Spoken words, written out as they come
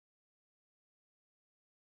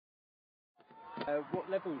What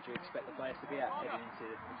level would you expect the players to be at heading into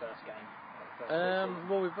the first game?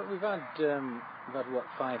 Well, we've had what,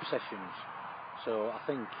 5 sessions, so I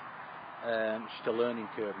think it's just a learning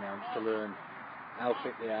curve now, just to learn how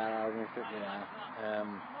fit they are, how unfit they are.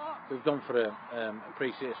 We've gone for a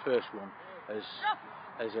pre-season first one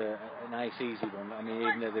as a nice easy one. I mean,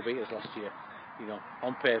 even though they beat us last year, you know,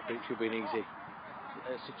 on paper it should be an easy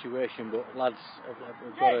situation, but lads have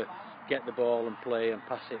got to get the ball and play and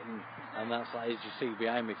pass it, and that's like, as you see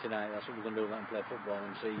behind me tonight, that's what we're going to do, let them play football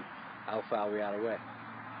and see how far we are away.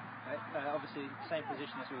 Obviously, same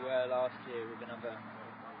position as we were last year with another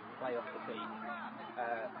play off the feet.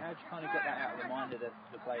 How do you kind of get that out of the mind of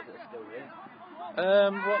the players that are still here?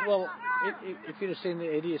 Well, if you'd have seen the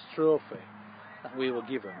hideous trophy that we were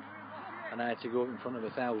given, and I had to go up in front of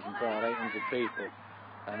 1,800 people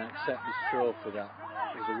and accept this trophy, that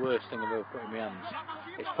is the worst thing I've ever put in my hands.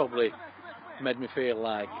 It's probably made me feel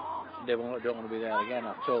like they don't want to be there again.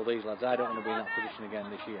 I've told these lads I don't want to be in that position again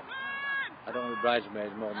this year. I don't want to be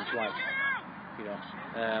bridesmaids more than twice, you know.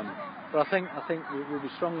 But I think we'll be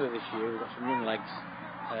stronger this year. We've got some young legs,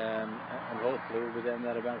 and hopefully we'll be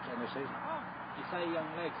thereabouts on the season. You say young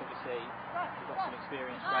legs, obviously we've got some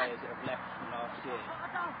experienced players that have left from last year,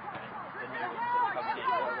 and the new ones that are coming in.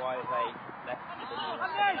 Why have they left the new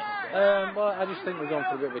ones coming in? Well, I just think we've gone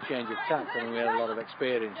for a bit of a change of tack. I mean, we had a lot of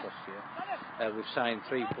experience last year. We've signed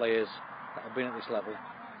 3 players that have been at this level,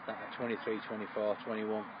 that are 23, 24,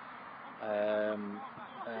 21.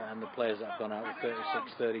 And the players that have gone out with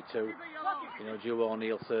 36, 32, you know, Joe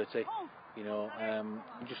O'Neill 30, you know,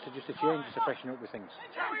 just a change, just to freshen up with things.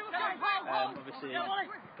 Obviously,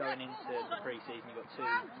 going into the pre-season, you've got 2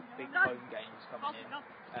 big home games coming in.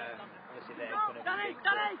 Obviously, they're going to be big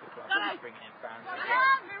for the club, bringing in fans as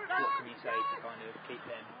well. What can you say to kind of keep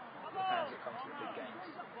them, the fans that come to the big games?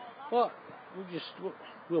 Well,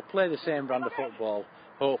 we'll play the same brand of football,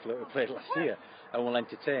 hopefully, that we played last year, and we'll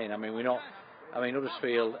entertain. I mean,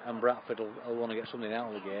 Huddersfield and Bradford will want to get something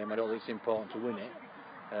out of the game. I don't think it's important to win it.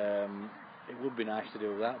 It would be nice to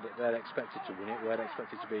do that, but they're expected to win it. We're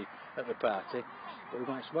expected to be at the party, but we're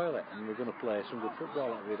going to spoil it, and we're going to play some good football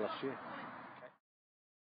like we did last year.